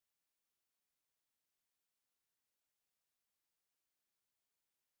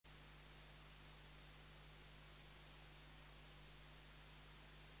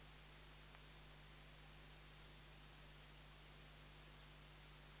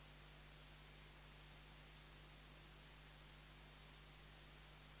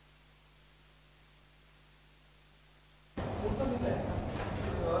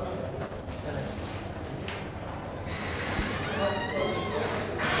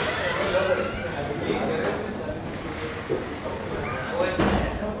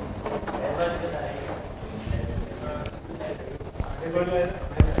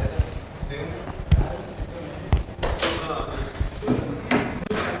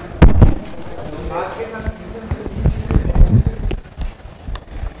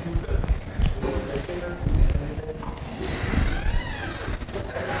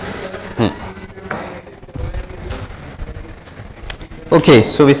Okay,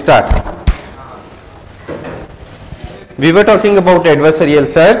 so we start. We were talking about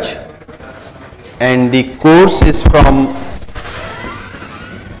adversarial search, and the course is from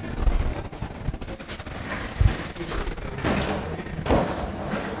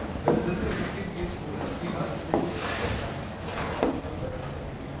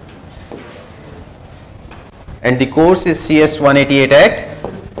CS 188 at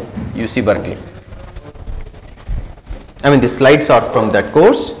UC Berkeley. I mean, the slides are from that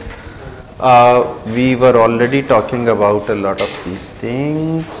course. We were already talking about a lot of these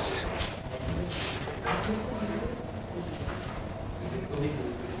things.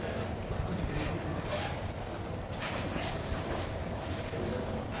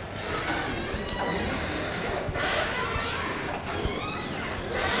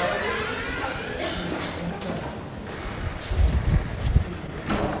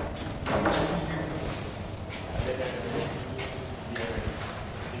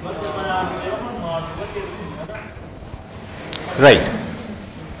 Right.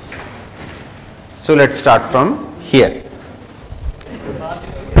 So let's start from here.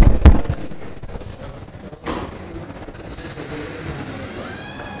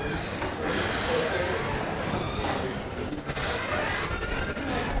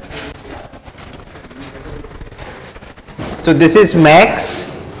 So this is max.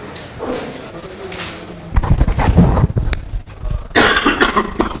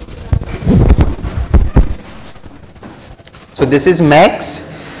 So this is max,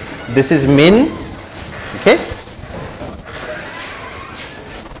 this is min, okay.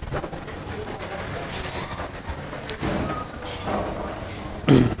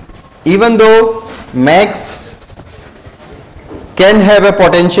 Even though max can have a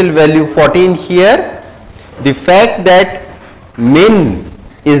potential value 14 here, the fact that min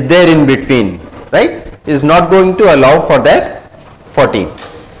is there in between, right, is not going to allow for that 14,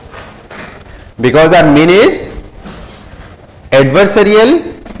 because our min is adversarial,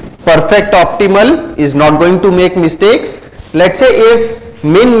 perfect optimal, is not going to make mistakes. Let's say if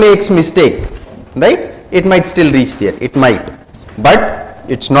min makes mistake, right, it might still reach there, it might, but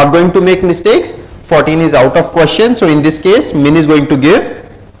it's not going to make mistakes. 14 is out of question. So in this case, min is going to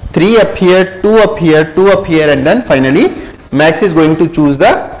give 3 up here, 2 up here, 2 up here, and then finally max is going to choose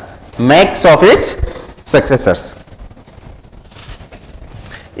the max of its successors.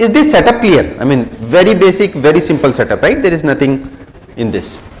 Is this setup clear? I mean, very basic, very simple setup, right? There is nothing in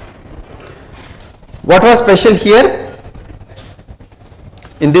this. What was special here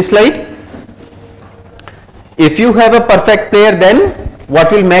in this slide? If you have a perfect player, then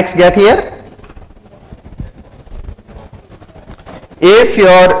what will max get here? If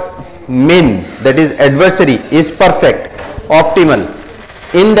your min, that is adversary, is perfect, optimal,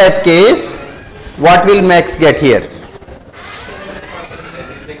 in that case, what will max get here?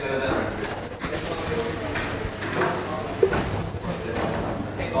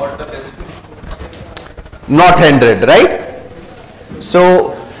 Not 100, right?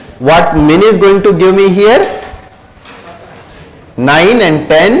 So what min is going to give me here? 9 and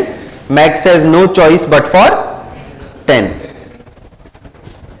 10. Max has no choice but for 10.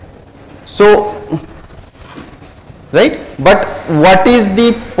 So, right? But what is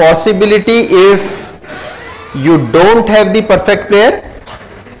the possibility if you don't have the perfect player?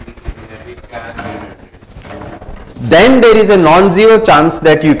 Then there is a non-zero chance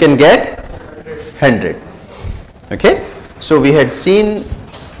that you can get 100. Okay, so we had seen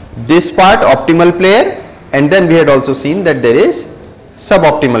this part, optimal player, and then we had also seen that there is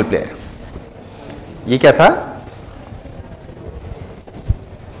suboptimal player. ये क्या था?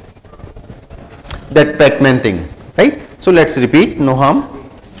 That Pac-Man thing, right? So let's repeat, no harm.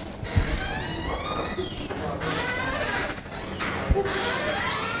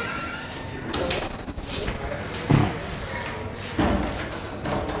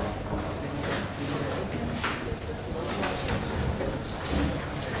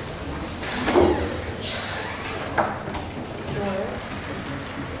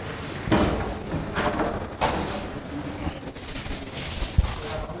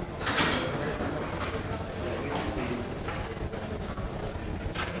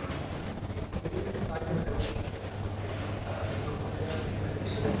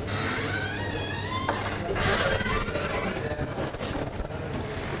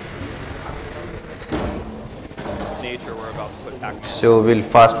 So we'll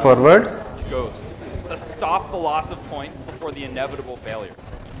fast forward. Ghost. To stop the loss of points before the inevitable failure.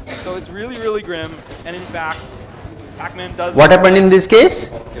 So it's really, really grim, and in fact, Pac-Man does. What happened in this case?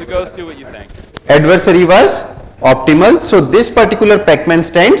 The ghost do what you think. Adversary was optimal, so this particular Pac-Man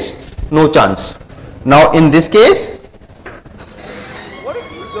stands no chance. Now in this case, what if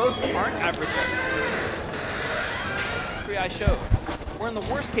these ghosts aren't adversaries? Three I showed. Where in the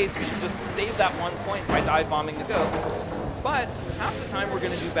worst case we should just save that 1 point by dive bombing the ghost. But half the time we're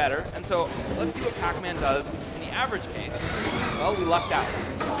going to do better, and so let's see what Pac-Man does in the average case. Well, we lucked out.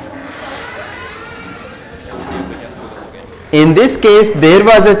 in this case there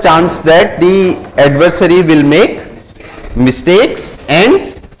was a chance that the adversary will make mistakes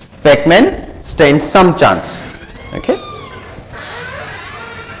and Pac-Man stands some chance. Okay.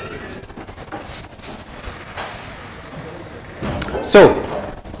 So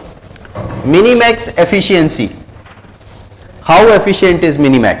Minimax efficiency. How efficient is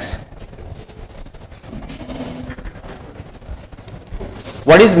Minimax?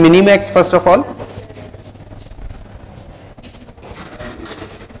 What is Minimax first of all?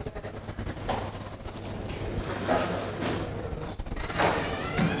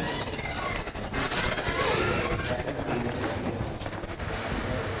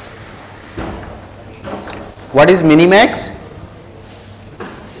 What is Minimax?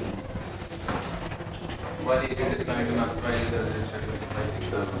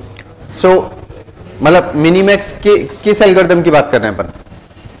 So मतलब Minimax के किस algorithm की बात कर रहे हैं अपन?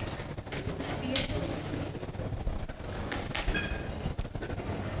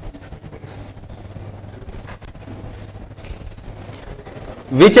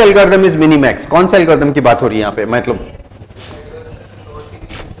 विच algorithm is Minimax? कौन सा एल्गोरिथम की बात हो रही है यहां पे? मतलब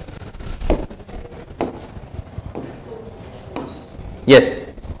yes.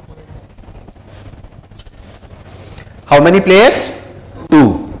 How many players? 2.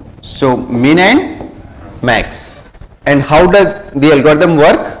 So min and max. And how does the algorithm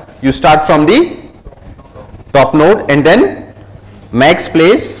work? You start from the top node and then max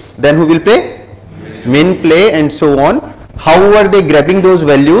plays, then who will play? Min play and so on. How are they grabbing those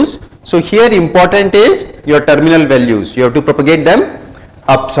values? So here important is your terminal values. You have to propagate them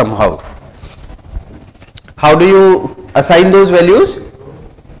up somehow. How do you assign those values?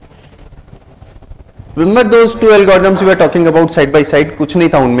 Remember those two algorithms we were talking about side by side? कुछ नहीं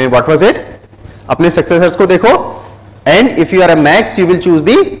था उनमें. What was it? अपने successors को देखो. And if you are a max, you will choose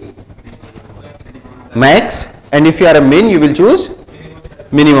the max. And if you are a min, you will choose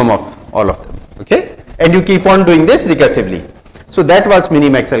minimum of all of them. Okay? And you keep on doing this recursively. So that was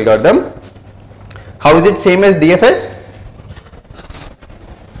Minimax algorithm. How is it same as DFS?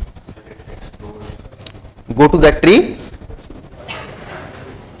 Go to that tree.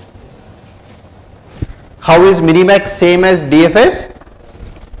 How is Minimax same as DFS?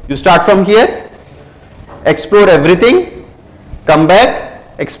 You start from here, explore everything, come back,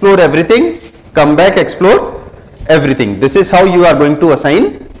 explore everything, come back, explore everything. This is how you are going to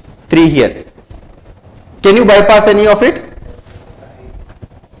assign 3 here. Can you bypass any of it?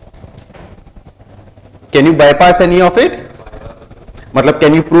 Can you bypass any of it? Matlab,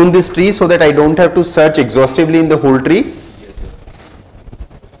 can you prune this tree so that I don't have to search exhaustively in the whole tree?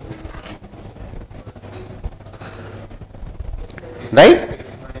 Right?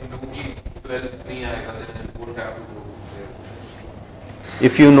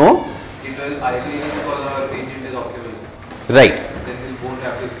 If you know, right?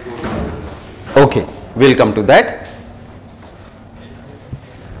 Okay, we'll come to that.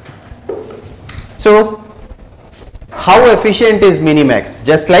 So, how efficient is Minimax?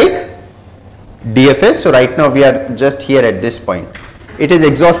 Just like DFS. So right now we are just here at this point. It is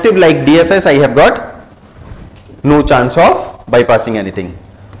exhaustive like DFS. I have got no chance of bypassing anything.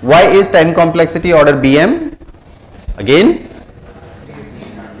 Why is time complexity order BM? Again,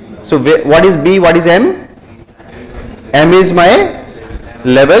 so what is B, what is M? M is my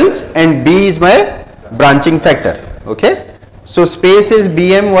levels and B is my branching factor. Okay, so space is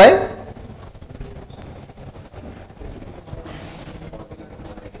BM. Why?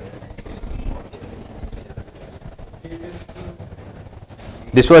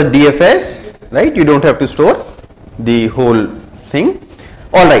 This was DFS, right? You don't have to store the whole thing.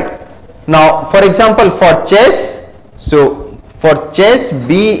 All right. Now, for example, for chess, so for chess,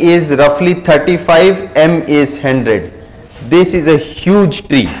 B is roughly 35, M is 100. This is a huge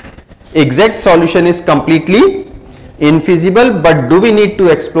tree. Exact solution is completely infeasible, but do we need to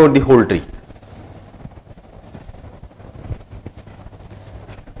explore the whole tree?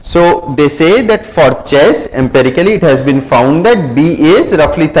 So they say that for chess, empirically it has been found that B is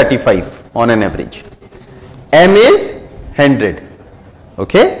roughly 35 on an average. M is 100.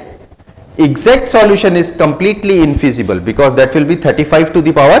 Okay. exact solution is completely infeasible because that will be 35 to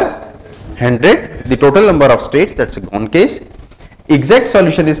the power 100, the total number of states, that's a gone case. Exact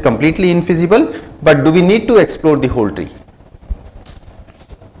solution is completely infeasible, but do we need to explore the whole tree?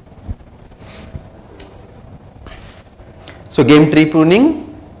 So game tree pruning.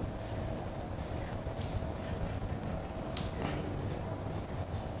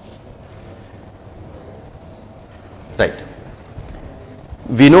 Right.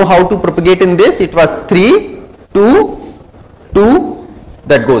 We know how to propagate in this. It was 3, 2, 2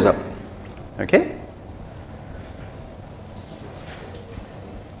 that goes up. Okay.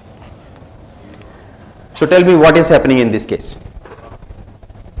 So tell me what is happening in this case.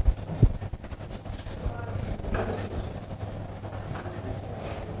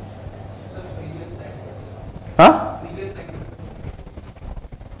 Huh?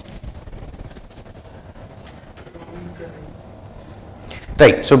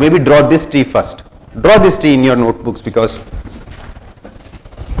 Right, so maybe draw this tree first. Draw this tree in your notebooks because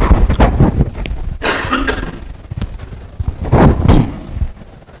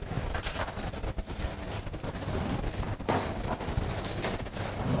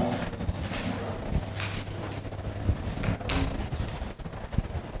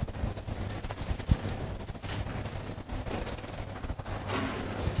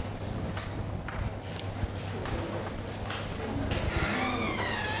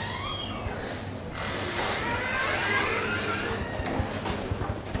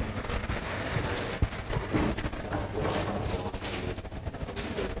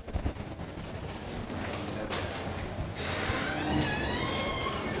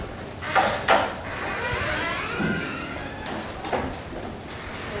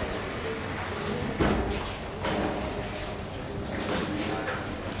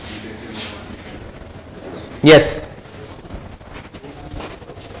yes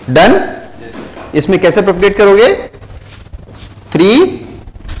done. इसमें कैसे propagate करोगे? 3,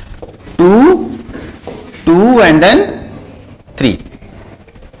 2, 2 and then 3.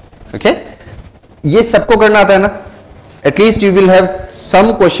 Okay, ये सबको करना आता है ना? At least you will have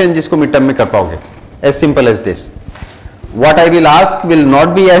some question जिसको मिड टर्म में कर पाओगे. As simple as this. What I will ask will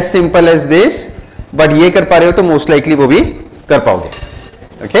not be as simple as this, but ये कर पा रहे हो तो मोस्ट लाइकली वो भी कर पाओगे.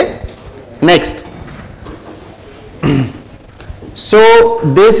 Okay, next. So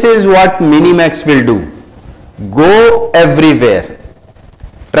this is what Minimax will do. Go everywhere.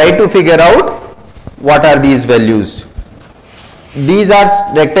 Try to figure out what are these values. These are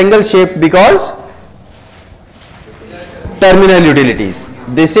rectangle shaped because terminal utilities.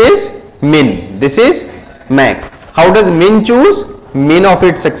 This is min. This is max. How does min choose? Min of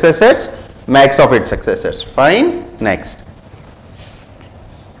its successors, max of its successors. Fine. Next.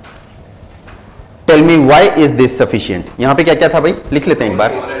 Tell me why is this sufficient? यहां पे क्या क्या था भाई? लिख लेते हैं एक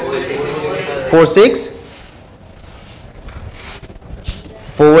बार. 4, 6,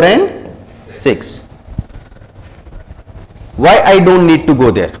 4 and 6. Why I don't need to go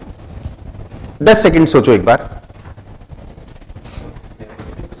there? 10 second सोचो एक बार.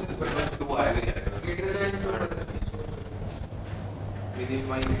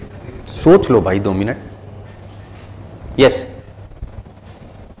 सोच लो भाई 2 minute. Yes.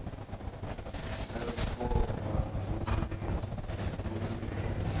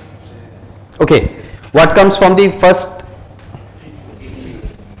 Okay, what comes from the first?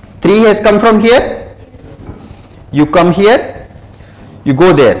 3 has come from here. You come here, you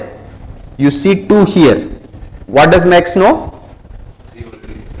go there, you see 2 here. What does max know?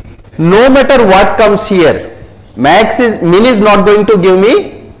 No matter what comes here, min is not going to give me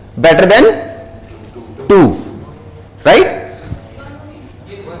better than 2, right?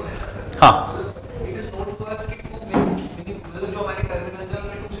 हाँ.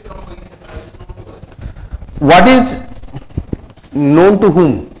 What is known to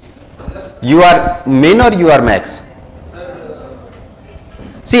whom? You are min or you are max?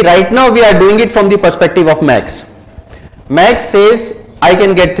 See, right now we are doing it from the perspective of max. Max says I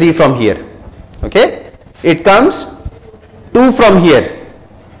can get 3 from here. Okay, it comes 2 from here.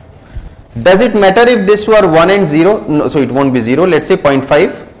 Does it matter if this were 1 and 0? No, so it won't be 0. Let's say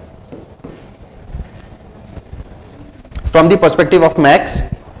 0.5. From the perspective of max,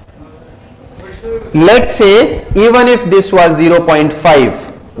 let's say even if this was 0.5,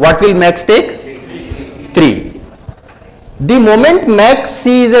 what will max take? 3. The moment max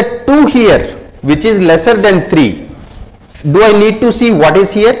sees a 2 here which is lesser than 3, do I need to see what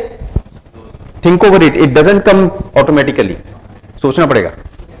is here? Think over it. It doesn't come automatically. सोचना पड़ेगा.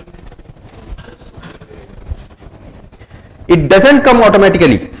 It doesn't come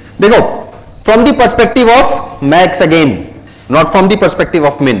automatically. देखो, from the perspective of max again, not from the perspective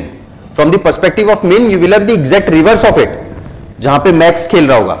of min. From the perspective of min, you will have the exact reverse of it, जहां पे max खेल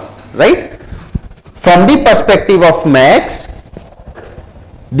रहा होगा, right? From the perspective of max,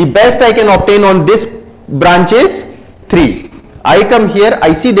 the best I can obtain on this branch is 3. I come here,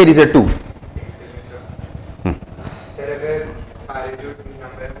 I see there is a 2.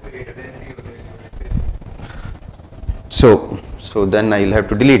 So then I will have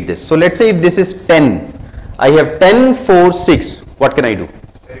to delete this. So let's say if this is 10, I have 10, 4, 6. What can I do?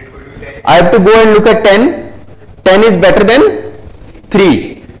 I have to go and look at 10. 10 is better than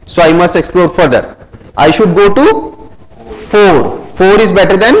 3. So I must explore further. I should go to 4. 4 is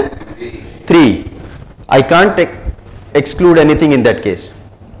better than 3. I can't exclude anything in that case.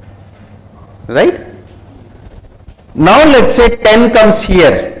 Right? Now let's say 10 comes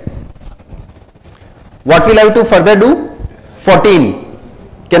here. What will I have to further do? 14.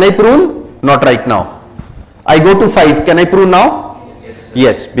 Can I prune? Not right now. I go to 5. Can I prune now?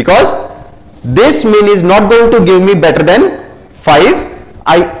 Yes, because this min is not going to give me better than 5.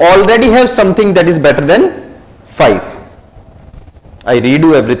 I already have something that is better than 5. I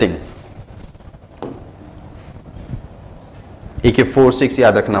redo everything. AK 4, 6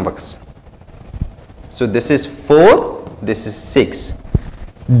 याद रखना बस. So this is 4, this is 6.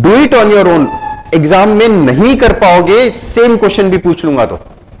 Do it on your own. Exam में नहीं कर पाओगे, same question भी पूछ लूंगा तो,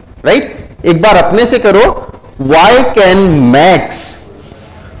 राइट? एक बार अपने से करो. Why can max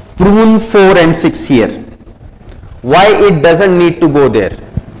prune 4 and 6 here? Why it doesn't need to go there?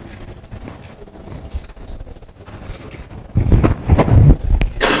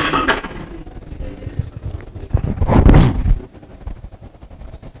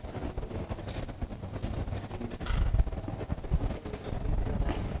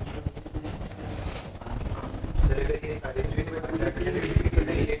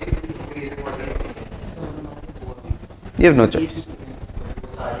 You have no choice.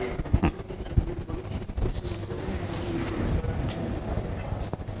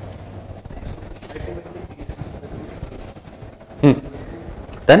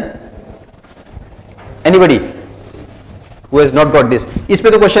 Done? Anybody who has not got this? इस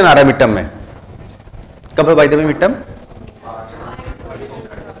पे तो क्वेश्चन आ रहा है मिड टर्म में. कब है by the way mid term?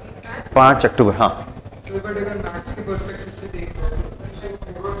 5 अक्टूबर. हाँ.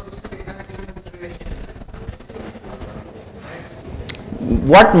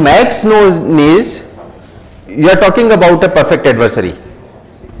 What Max knows is you are talking about a perfect adversary.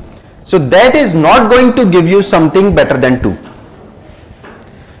 So that is not going to give you something better than 2.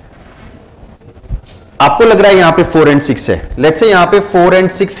 आपको लग रहा है यहां पे 4 and 6 है. Let's say यहां पे 4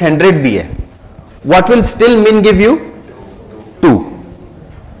 and 600 भी है. What will still min give you? 2.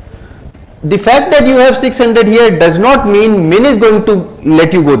 The fact that you have 600 here does not mean min is going to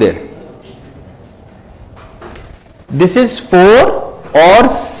let you go there. This is 4 or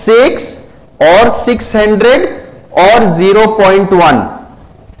 6 or 600 or 0.1.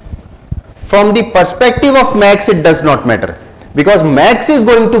 From the perspective of max, it does not matter, because max is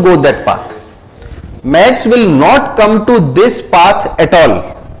going to go that path. Max will not come to this path at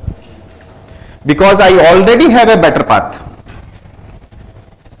all, because I already have a better path.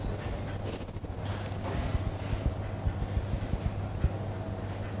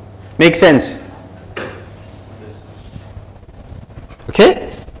 Make sense?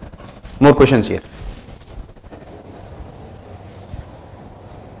 Okay, more questions here.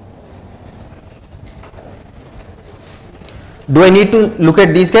 Do I need to look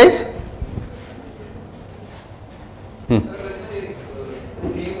at these guys?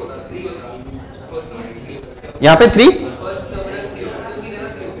 यहाँ पे 3?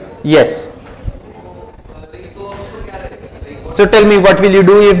 Yes. So tell me, what will you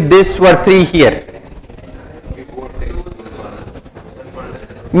do if this were 3 here?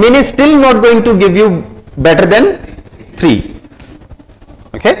 Min is still not going to give you better than 3.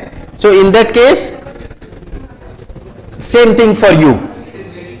 Okay, so in that case, same thing for you.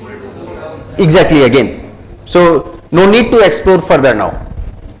 Exactly again. So no need to explore further now.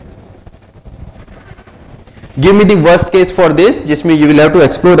 Give me the worst case for this, जिसमें you will have to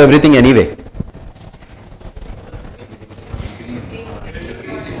explore everything anyway.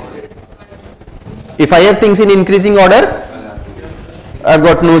 If I have things in increasing order, I've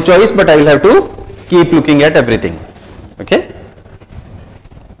got no choice, but I will have to keep looking at everything. Okay.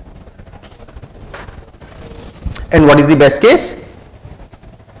 And what is the best case?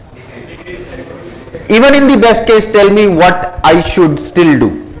 Even in the best case, tell me what I should still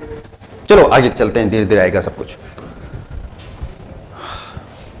do. चलो आगे चलते हैं, धीरे धीरे आएगा सब कुछ.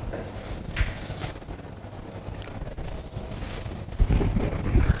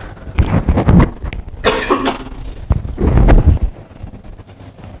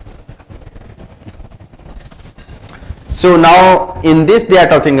 So now in this they are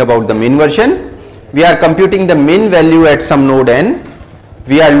talking about the min version. We are computing the min value at some node n.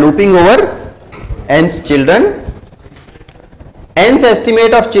 We are looping over n's children. N's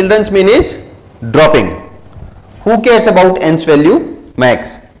estimate of children's min is dropping. Who cares about n's value?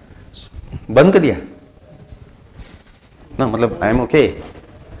 Max. बंद कर दिया ना, मतलब I am okay.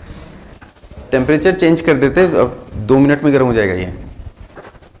 Temperature change कर देते, अब 2 minute में गर्म हो जाएगा ये.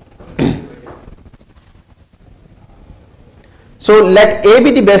 So let A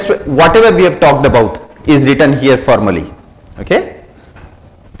be the best. Whatever we have talked about is written here formally. Okay.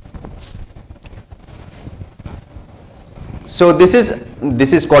 So this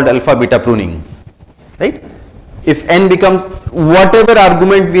is called alpha beta pruning, right? If n becomes whatever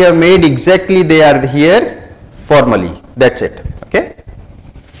argument we have made, exactly they are here formally. That's it. Okay.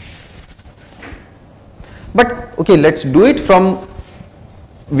 But okay, let's do it from.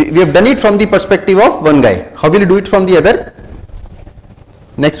 We have done it from the perspective of one guy. How will you do it from the other?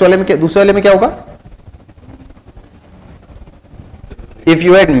 Next वाले में क्या, दूसरे वाले में क्या होगा? If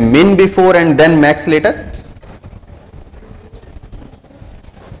you had min before and then max later,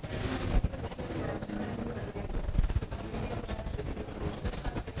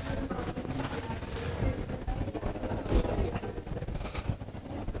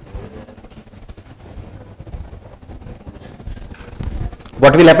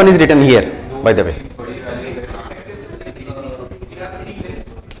 what will happen is written here, by the way.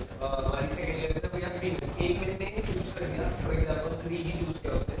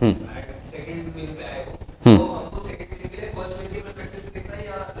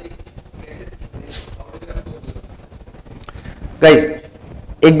 Guys,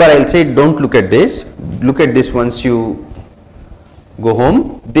 एक बार I'll say, don't look at this. Look at this once you go home.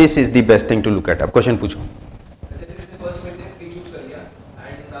 This is the best thing to look at. अब question पूछो.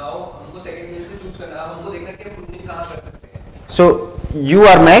 So you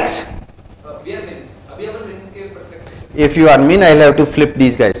are max. If you are min, I'll have to flip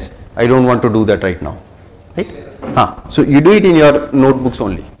these guys. I don't want to do that right now. Right? So you do it in your notebooks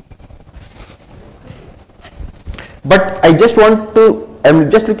only. But I just want to, I'm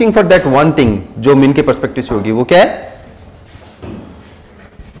just looking for that one thing जो min के perspective से होगी, वो क्या है?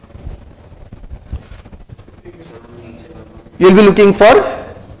 You'll be looking for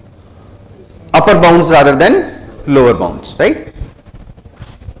upper bounds rather than lower bounds, right?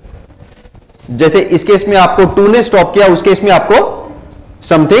 जैसे इस case में आपको 2 ने स्टॉप किया, उस केस में आपको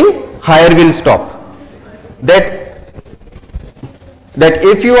something higher will stop. That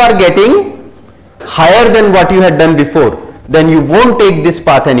if you are getting higher than what you had done before, then you won't take this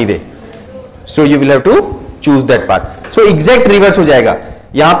path anyway. So you will have to choose that path. So exact reverse हो जाएगा.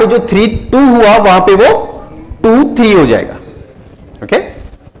 यहां पे जो 3-2 हुआ, वहां पे वो 2-3 हो जाएगा. Okay?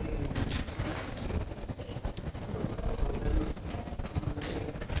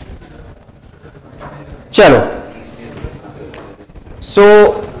 चलो. So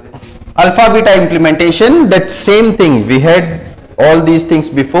alpha beta implementation, that same thing. We had all these things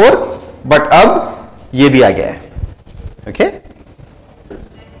before, but अब ये भी आ गया है. Okay?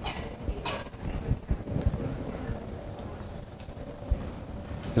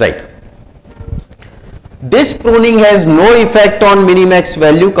 Right. This pruning has no effect on minimax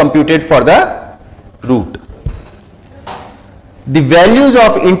value computed for the root. The values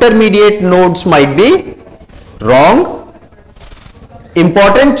of intermediate nodes might be wrong.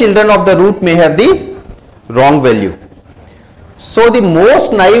 Important children of the root may have the wrong value. So the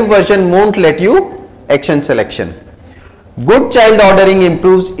most naive version won't let you action selection. Good child ordering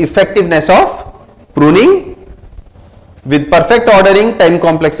improves effectiveness of pruning. With perfect ordering, time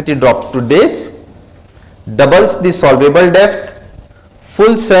complexity drops to days, doubles the solvable depth.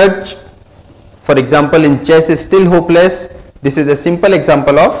 Full search, for example in chess, is still hopeless. This is a simple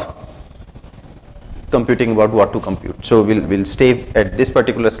example of computing about what to compute. So we'll stay at this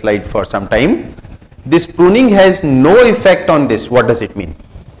particular slide for some time. This pruning has no effect on this. What does it mean?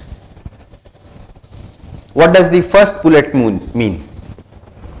 What does the first bullet mean?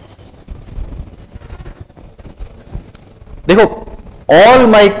 देखो, all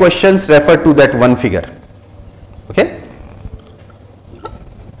my questions refer to that one figure. Okay?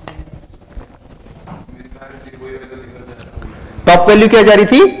 Top value क्या जा रही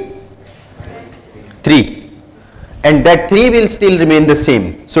थी? 3. And that 3 will still remain the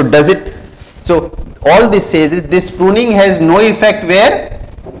same. So does it? So all this says is this pruning has no effect where?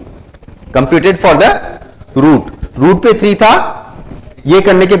 Computed for the root. Root पे 3 था, ये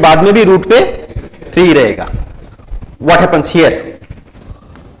करने के बाद में भी root पे 3 रहेगा. What happens here?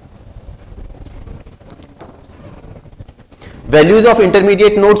 Values of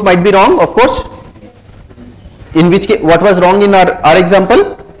intermediate nodes might be wrong, of course. In which case, what was wrong in our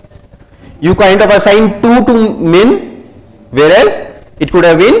example? You kind of assigned 2 to min, whereas it could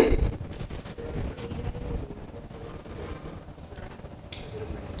have been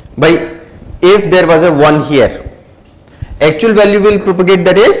by, if there was a 1 here, actual value will propagate,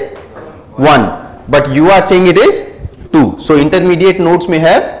 that is 1, but you are saying it is 2. So intermediate nodes may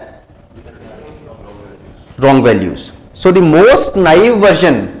have wrong values. So the most naive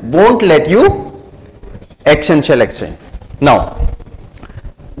version won't let you action shall extend. Now,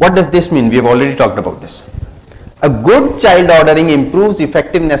 what does this mean? We have already talked about this. A good child ordering improves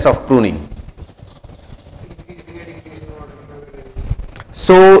effectiveness of pruning.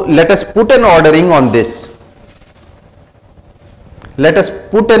 So let us put an ordering on this. Let us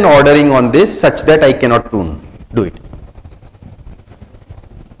put an ordering on this such that I cannot prune. Do it.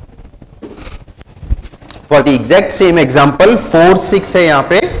 For the exact same example, 4, 6 है यहाँ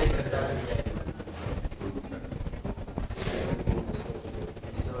पे.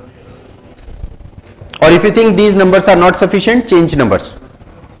 Or if you think these numbers are not sufficient, change numbers.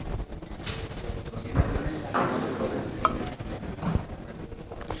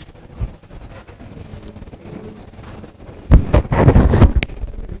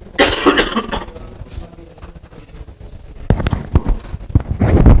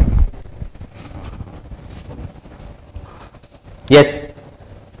 Yes.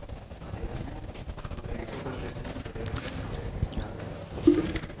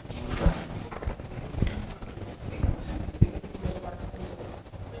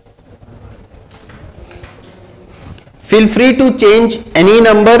 Feel free to change any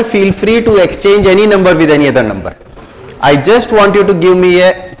number, feel free to exchange any number with any other number. I just want you to give me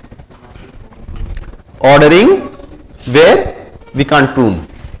a ordering where we can't prune.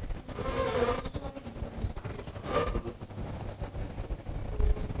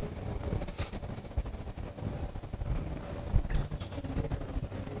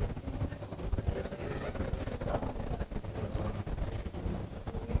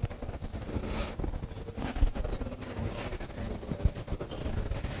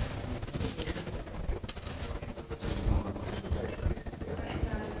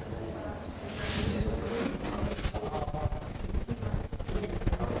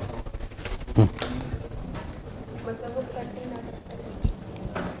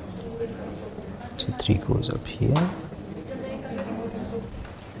 So 3 goes up here.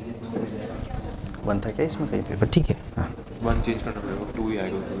 1 था क्या इसमें कहीं पे, पर ठीक है. हाँ. 1 change करना पड़ेगा, 2 ही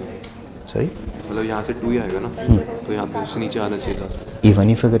आएगा. सॉरी. मतलब यहाँ से 2 ही आएगा ना, तो यहाँ पे उससे नीचे आना चाहिए था. इवन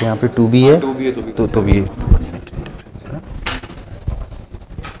इफ अगर यहाँ पे 2 भी है, 2 भी है तो भी.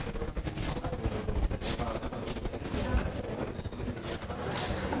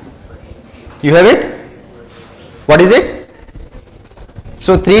 You have it? What is it?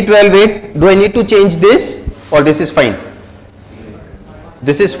 So 312.8, do I need to change this or this is fine?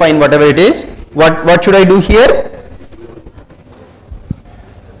 This is fine, whatever it is. What should I do here?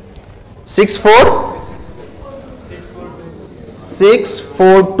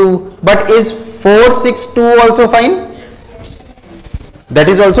 642. But is 462 also fine? That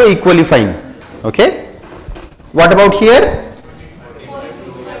is also equally fine. Okay. What about here?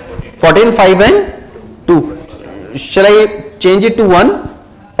 14, 5 and 2. Shall I change it to 1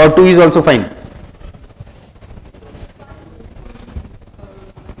 or 2 is also fine?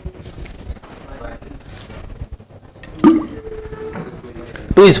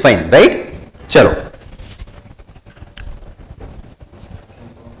 Two is fine, right? Chalo.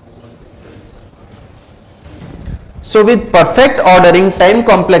 So with perfect ordering, time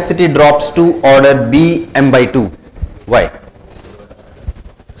complexity drops to order B m by 2. Why?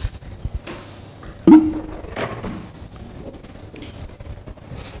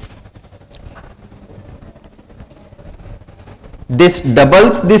 This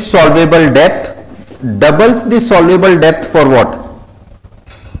doubles the solvable depth. Doubles the solvable depth for what?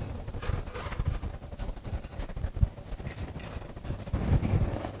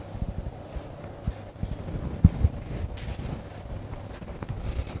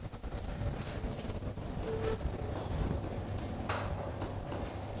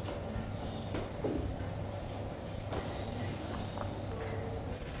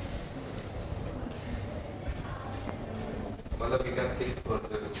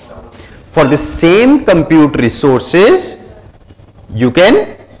 For the same compute resources, you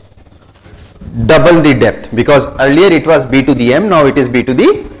can double the depth, because earlier it was b to the m, now it is b to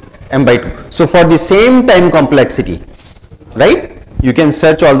the m by 2. So for the same time complexity, right, you can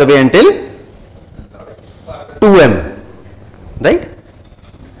search all the way until 2m, right?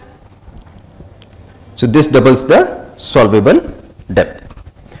 So this doubles the solvable depth,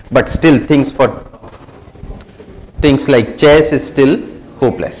 but still things for things like chess is still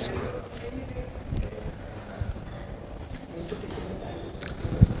hopeless.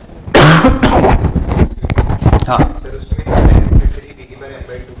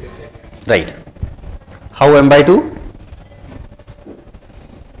 Right. How m by 2?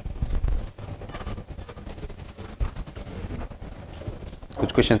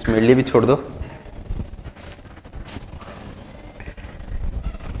 कुछ questions मेरे लिए भी छोड़ दो.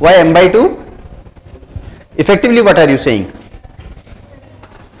 Why m by 2? Effectively, what are you saying?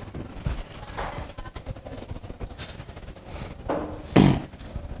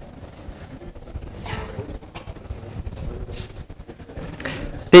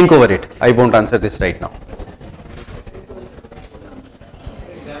 Think over it. I won't answer this right now.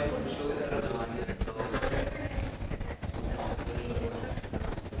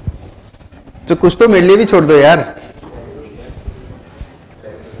 तो कुछ तो मेरे लिए भी छोड़ दो यार.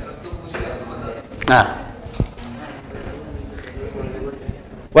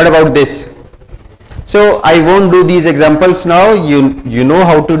 What about this? So I won't do these examples now. You know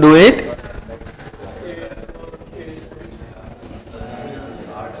how to do it.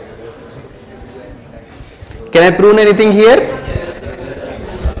 Can I prune anything here?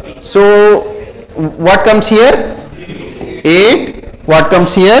 So what comes here? 8. What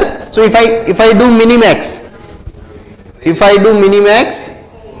comes here? So if I do minimax, if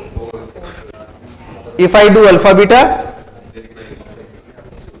I do alpha beta,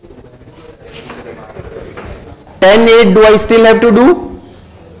 10 8 do I still have to do?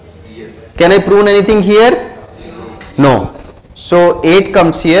 Can I prune anything here? No. So 8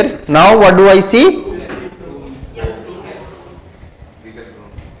 comes here. Now what do I see?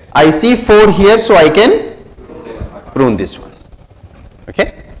 I see 4 here, so I can prune this one.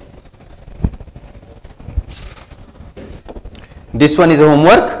 Okay. This one is a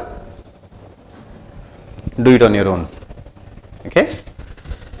homework. Do it on your own. Okay.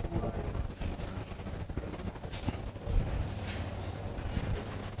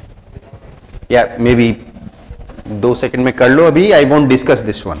 Yeah, maybe 2 seconds में कर लो अभी. I won't discuss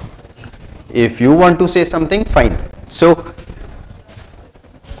this one. If you want to say something, fine. So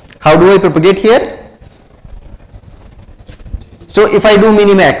how do I propagate here? So if I do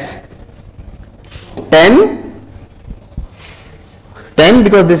minimax, 10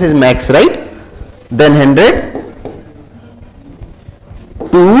 because this is max, right? Then 100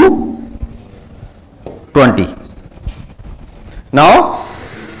 to 20. Now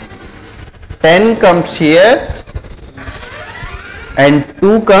 10 comes here and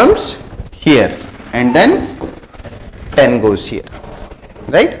 2 comes here, and then 10 goes here,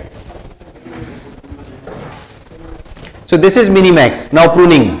 right? So this is minimax. Now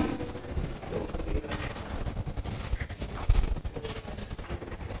pruning.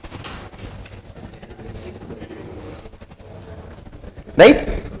 Right?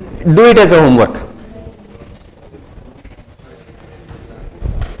 Do it as a homework.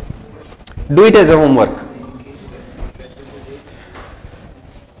 Do it as a homework.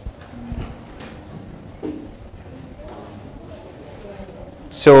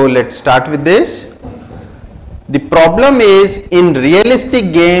 So let's start with this. The problem is, in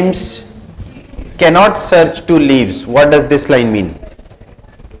realistic games cannot search to leaves. What does this line mean?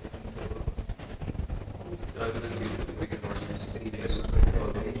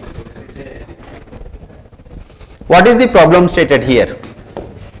 What is the problem stated here?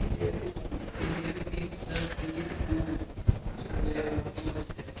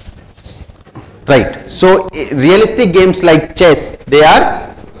 Right. So realistic games like chess, they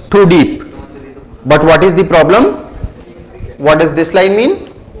are too deep. But what is the problem? What does this line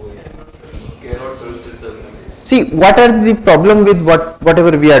mean? See, what are the problem with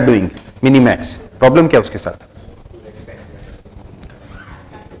whatever we are doing? Minimax. Problem क्या उसके साथ?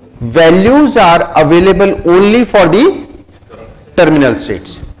 Values are available only for the terminal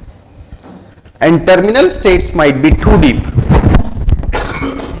states, and terminal states might be too deep,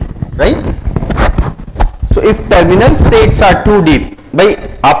 right? So if terminal states are too deep, भाई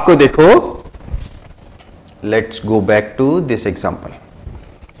आपको देखो, let's go back to this example.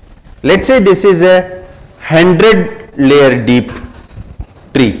 Let's say this is a 100 layer deep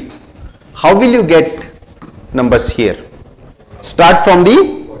tree. How will you get numbers here? Start from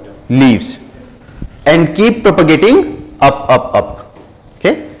the leaves and keep propagating up.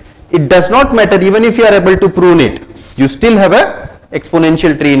 Okay. It does not matter even if you are able to prune it. You still have a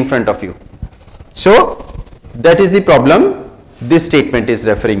exponential tree in front of you. So that is the problem this statement is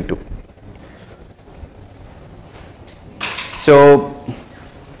referring to. So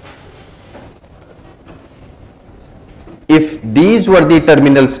if these were the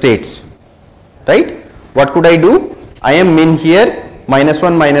terminal states, right, what could I do? I am min here,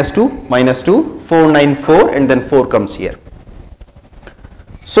 -1, -2, 4, 9, 4, and then 4 comes here.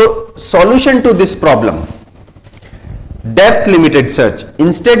 So solution to this problem, depth limited search.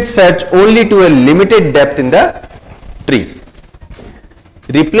 Instead search only to a limited depth in the tree.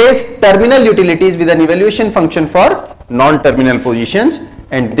 Replace terminal utilities with an evaluation function for non-terminal positions,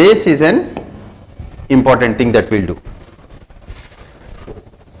 and this is an important thing that we'll do.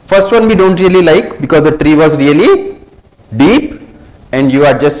 First one we don't really like because the tree was really deep and you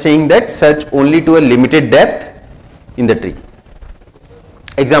are just saying that search only to a limited depth in the tree.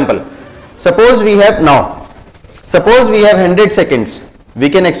 Example, suppose we have 100 seconds, we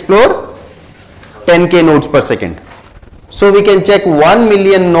can explore 10k nodes per second. So we can check 1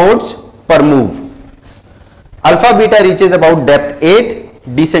 million nodes per move. Alpha beta reaches about depth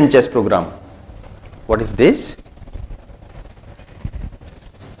 8, decent chess program. What is this?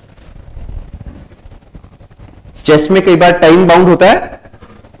 Chess में कई बार time bound होता है,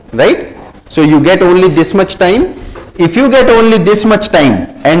 right? So you get only this much time. If you get only this much time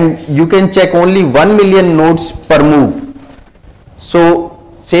and you can check only 1 million nodes per move, so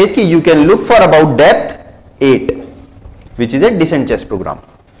says कि you can look for about depth 8, which is a decent chess program.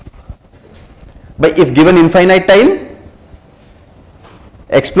 But if given infinite time,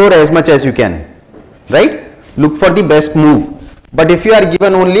 explore as much as you can, right? Look for the best move. But if you are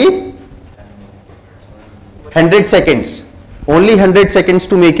given only 100 seconds, only 100 seconds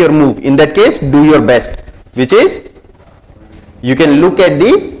to make your move, in that case do your best, which is you can look at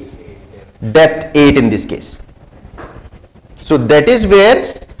the depth 8 in this case. So that is where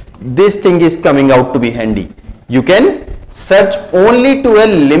this thing is coming out to be handy. You can search only to a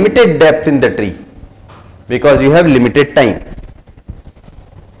limited depth in the tree because you have limited time.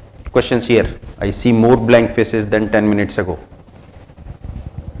 Questions here? I see more blank faces than 10 minutes ago.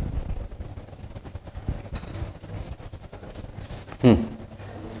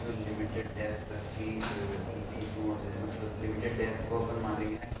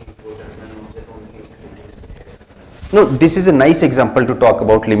 No, this is a nice example to talk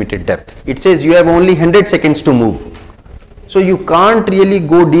about limited depth. It says you have only 100 seconds to move. So you can't really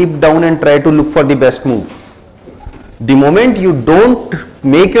go deep down and try to look for the best move. The moment you don't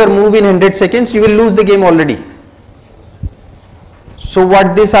make your move in 100 seconds, you will lose the game already. So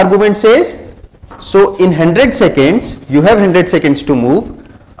what this argument says, so in 100 seconds, you have 100 seconds to move.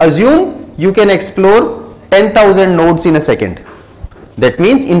 Assume you can explore 10,000 nodes in a second. That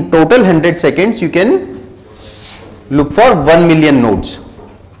means in total 100 seconds, you can look for 1 million nodes,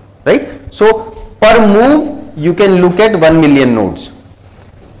 right? So per move, you can look at 1 million nodes.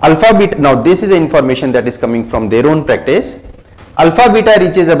 Alpha beta, now this is information that is coming from their own practice. Alpha beta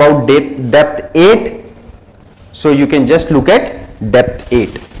reaches about depth 8. So you can just look at depth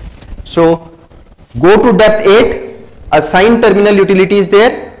 8. So go to depth 8, assign terminal utilities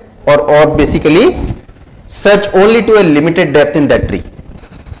there, or basically search only to a limited depth in that tree.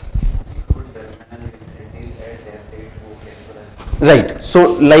 Right.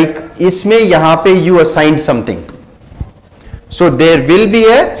 So like इसमें यहाँ पे you assigned something. So there will be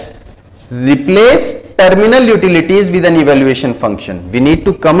a replace terminal utilities with an evaluation function. We need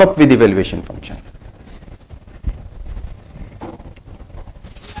to come up with evaluation function.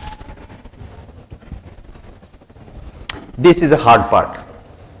 This is a hard part.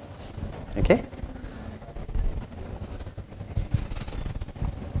 Okay.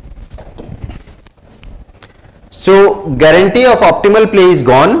 So guarantee of optimal play is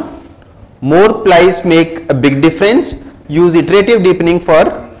gone. More plays make a big difference. Use iterative deepening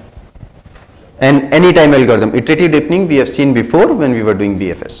for an anytime algorithm. Iterative deepening we have seen before when we were doing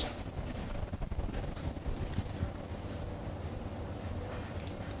BFS.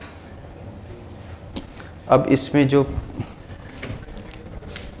 अब इसमें जो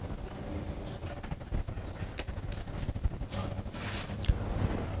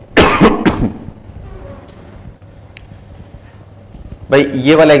भाई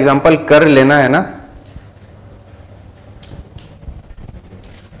ये वाला example कर लेना है ना.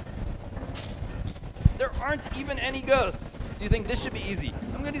 There aren't even any ghosts, so you think this should be easy.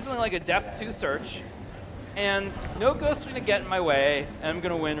 I'm going to do something like a depth 2 search, and no ghosts are going to get in my way, and I'm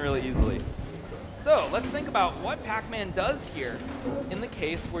going to win really easily. So let's think about what Pac-Man does here in the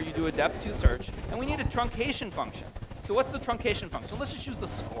case where you do a depth 2 search, and we need a truncation function. So what's the truncation function? Let's just use the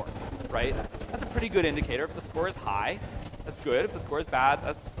score, right? That's a pretty good indicator. If the score is high, that's good. If the score is bad,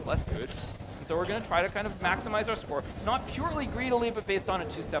 that's less good. And so we're going to try to kind of maximize our score, not purely greedily, but based on a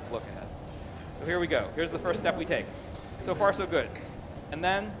 2-step look ahead. So here we go. Here's the first step we take. So far, so good. And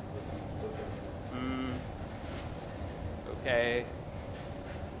then, okay.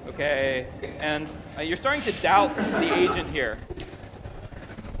 Okay, and you're starting to doubt the agent here.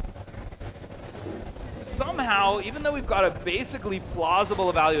 Somehow, even though we've got a basically plausible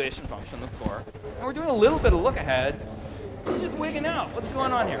evaluation function, the score, and we're doing a little bit of look ahead, it's just wigging out. What's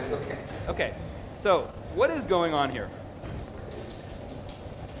going on here? Okay, so what is going on here?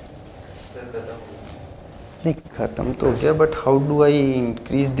 नहीं खत्म तो हो गया, but how do I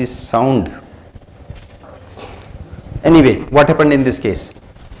increase this sound? Anyway, what happened in this case?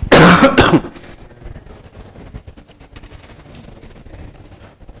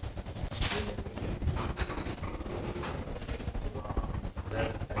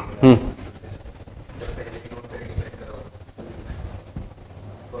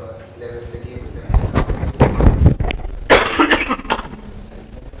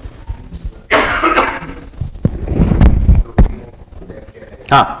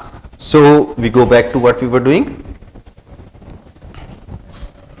 So we go back to what we were doing.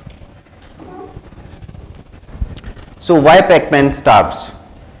 So why Pac-Man starves?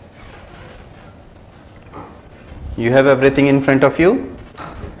 You have everything in front of you,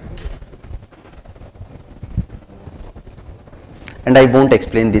 and I won't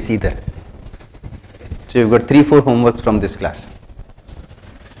explain this either. So you've got 3-4 homeworks from this class.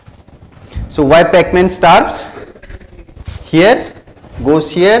 So why Pac-Man starves? Here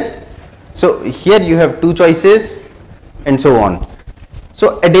goes here. So here you have two choices and so on.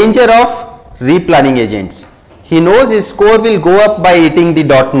 So a danger of replanning agents. He knows his score will go up by eating the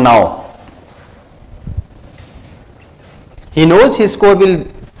dot now. He knows his score will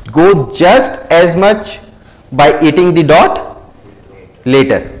go just as much by eating the dot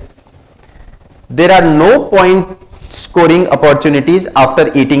later. There are no point scoring opportunities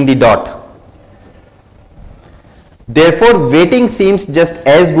after eating the dot. Therefore, waiting seems just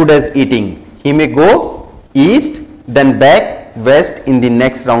as good as eating. He may go east, then back west in the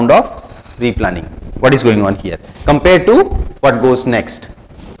next round of replanning. What is going on here compared to what goes next?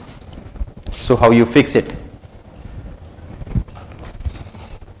 So how you fix it?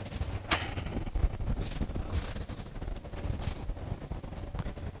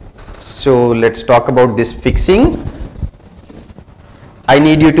 So let's talk about this fixing. I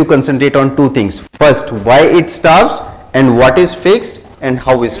need you to concentrate on two things. First, why it starves, and what is fixed and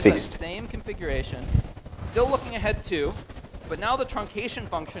how is fixed. Same configuration, still looking ahead too, but now the truncation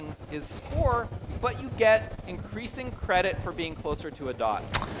function is score, but you get increasing credit for being closer to a dot.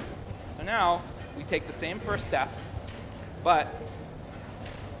 So now we take the same first step, but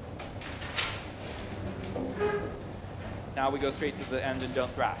now we go straight to the end and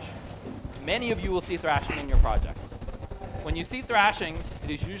don't thrash. Many of you will see thrashing in your projects. When you see thrashing, it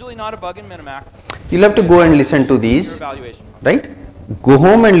is usually not a bug in Minimax. You'll have to go and listen to these, right? Go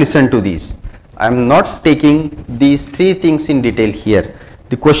home and listen to these. I'm not taking these three things in detail here.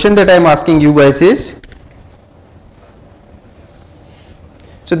 The question that I'm asking you guys is,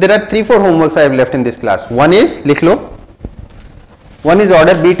 so there are 3-4 homeworks I have left in this class. One is, likh lo. One is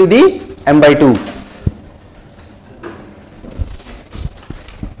order B to the m by 2.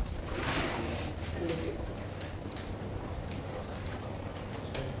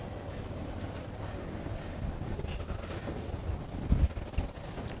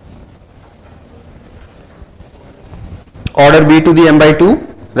 Order B to the m by 2,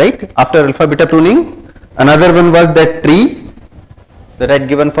 right, after alpha beta pruning. Another one was that tree that I had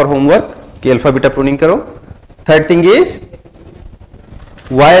given for homework, ki alpha beta pruning karo. Third thing is,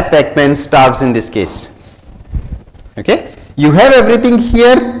 why Pac-Man starves in this case. Okay, you have everything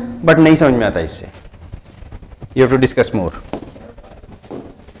here, but nahi samajh mein aata isse. You have to discuss more.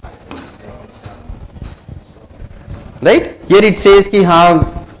 Right, here it says ki हाँ,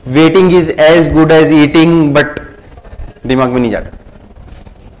 waiting is as good as eating, but दिमाग में नहीं जाता.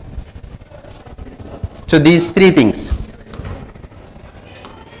 So these three things.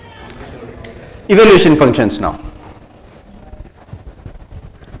 Evaluation functions now.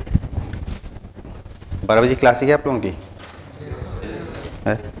 12 बजे class है क्या आप लोगों की?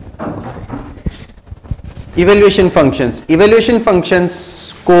 Evaluation functions. Evaluation functions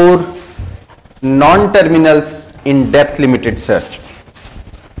score non-terminals in depth limited search.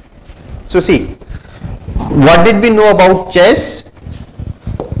 So see, what did we know about chess?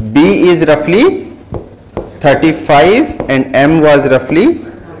 B is roughly 35 and M was roughly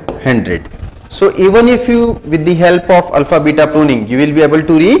 100. So even if you, with the help of alpha beta pruning, you will be able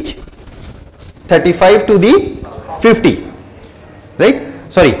to reach 35 to the 50, right?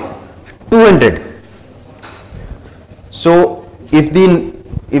 Sorry, 200. So if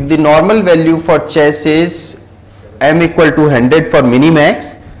the normal value for chess is M equal to 100 for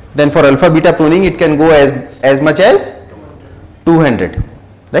Minimax, then for alpha beta pruning it can go as much as 200.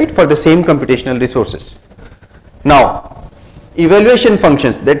 right, for the same computational resources. Now, evaluation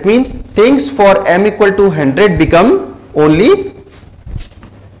functions, that means things for m equal to 100 become only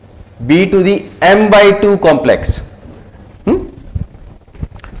b to the m by 2 complex.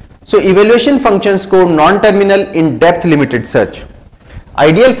 So, evaluation functions score non-terminal in depth limited search.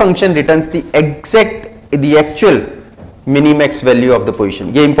 Ideal function returns the actual minimax value of the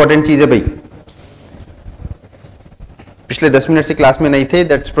position. ये important चीज है भाई. पिछले 10 minute से class में नहीं थे,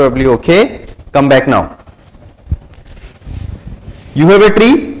 that's probably okay. Come back now. You have a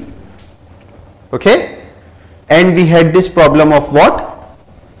tree, okay, and we had this problem of what?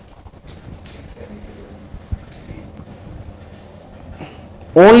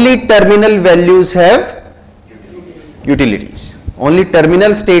 Only terminal values have utilities. Only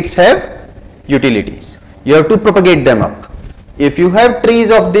terminal states have utilities. You have to propagate them up. If you have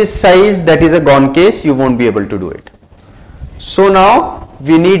trees of this size, that is a gone case, you won't be able to do it. So now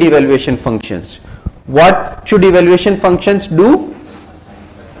we need evaluation functions. What should evaluation functions do?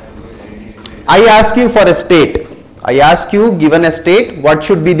 I ask you for a state. I ask you, given a state, what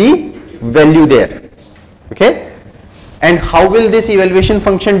should be the value there? Okay? And how will this evaluation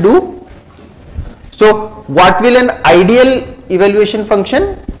function do? So what will an ideal evaluation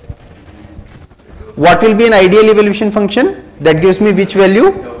function? What will be an ideal evaluation function? That gives me which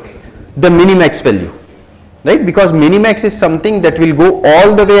value? The minimax value, right? Because minimax is something that will go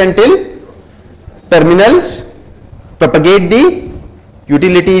all the way until terminals, propagate the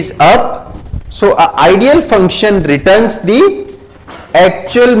utilities up. So an ideal function returns the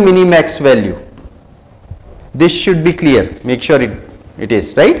actual minimax value. This should be clear. Make sure it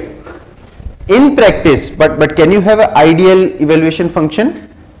is, right? In practice, but can you have an ideal evaluation function?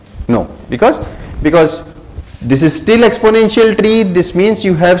 No, because this is still exponential tree. This means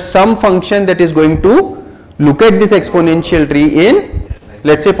you have some function that is going to look at this exponential tree in,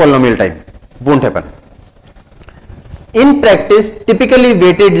 let's say, polynomial time. Won't happen. In practice, typically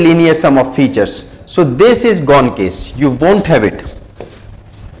weighted linear sum of features. So this is gone case. You won't have it.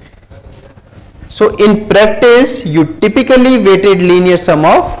 So in practice, you typically weighted linear sum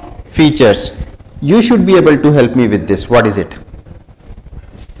of features. You should be able to help me with this. What is it?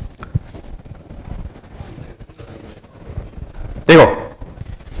 देखो,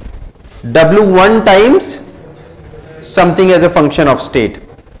 W1 times something as a function of state,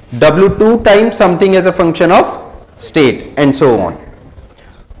 W2 times something as a function of state, and so on.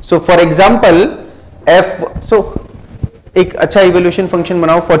 So for example, so एक अच्छा evaluation function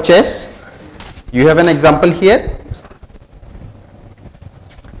बनाओ for chess. You have an example here.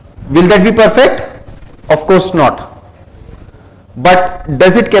 Will that be perfect? Of course not. But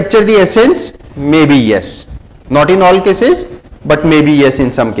does it capture the essence? Maybe yes. Not in all cases, but maybe yes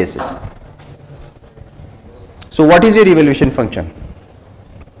in some cases. So what is your evaluation function?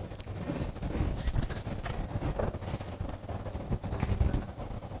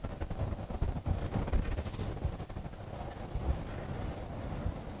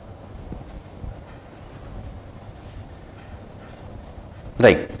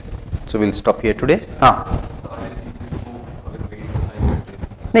 Right. So we'll stop here today.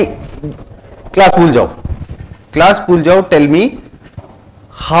 नहीं, class भूल जाओ. Class भूल जाओ. Tell me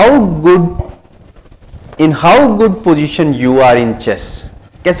in how good position you are in chess.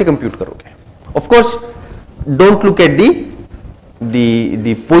 कैसे compute करोगे? Of course, don't look at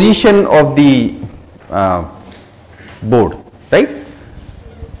the position of the board, right?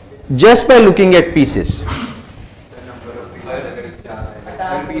 Just by looking at pieces.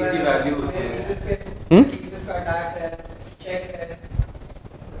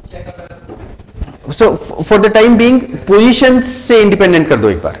 So for the time being, positions से independent कर दो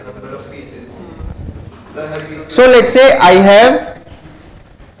एक बार. So let's say I have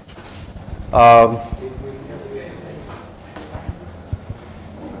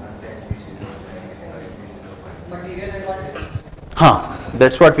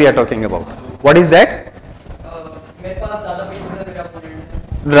that's what we are talking about. What is that? मेरे पास ज़्यादा pieces है मेरे opponent से.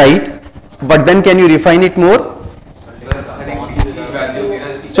 Right, but then can you refine it more?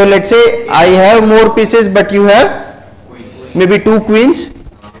 So let's say I have more pieces, but you have maybe 2 queens.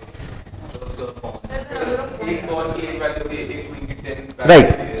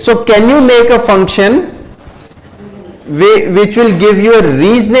 Right. So can you make a function which will give you a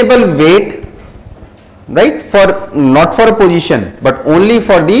reasonable weight, right, for not for a position but only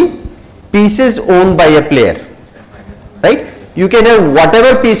for the pieces owned by a player, right? You can have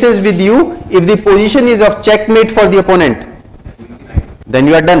whatever pieces with you. If the position is of checkmate for the opponent, then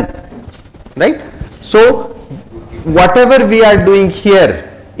you are done, right? So whatever we are doing here,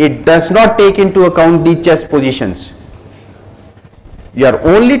 it does not take into account the chess positions. You are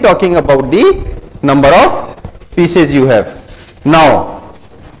only talking about the number of pieces you have. Now,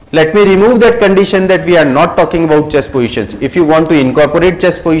 let me remove that condition that we are not talking about chess positions. If you want to incorporate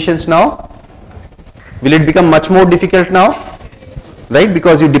chess positions now, will it become much more difficult now? Right?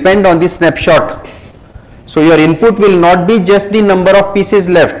 Because you depend on the snapshot. So your input will not be just the number of pieces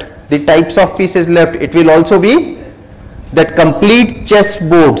left, the types of pieces left. It will also be that complete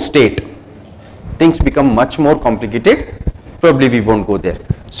chessboard state. Things become much more complicated. Probably we won't go there.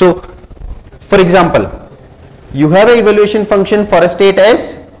 So, for example, you have an evaluation function for a state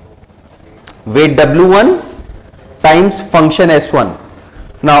as weight W1 times function S1.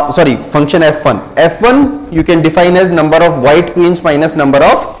 Now, sorry, function F1. F1 you can define as number of white queens minus number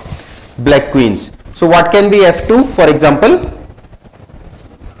of black queens. So, what can be F2, for example?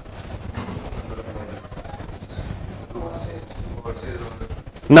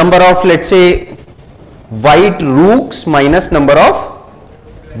 Number of, let's say, white rooks minus number of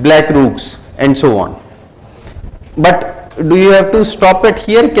black rooks, and so on. But do you have to stop it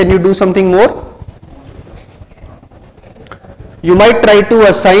here? Can you do something more? You might try to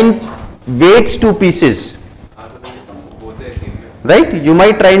assign weights to pieces, right? You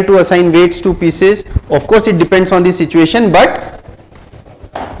might try to assign weights to pieces. Of course, it depends on the situation, but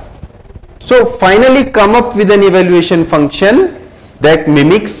so finally come up with an evaluation function that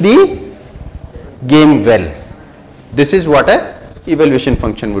mimics the game well. This is what a evaluation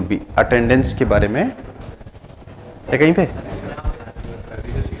function would be. Attendance के बारे में है कहीं पे?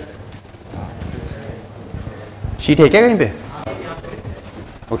 Sheet है क्या कहीं पे?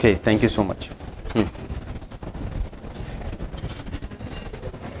 Okay, thank you so much.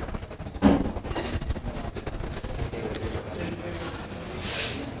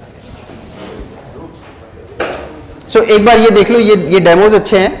 So एक बार ये देख लो, ये डेमोज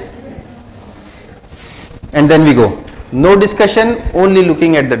अच्छे हैं. And then we go. No discussion, only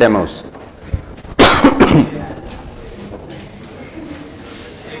looking at the demos.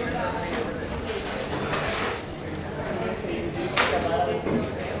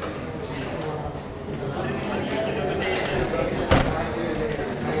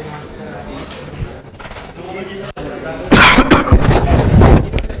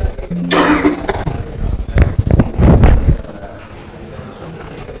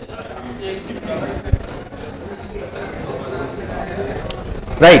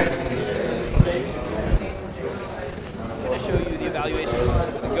 Right. I'm going to show you the evaluation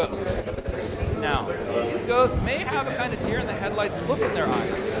function for the ghosts. Now, these ghosts may have a kind of deer in the headlights look in their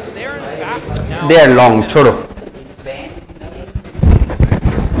eyes. They are in fact now. They are long. छोड़ो.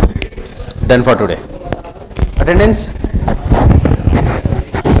 Done for today. Attendance.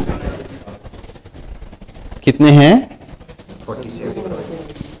 कितने हैं? 47.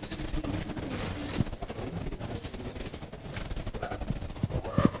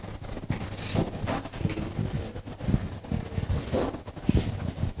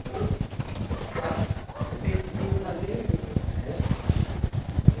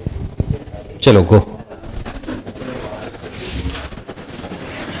 चलो गो.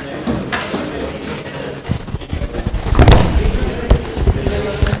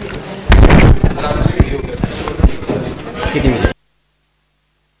 कितनी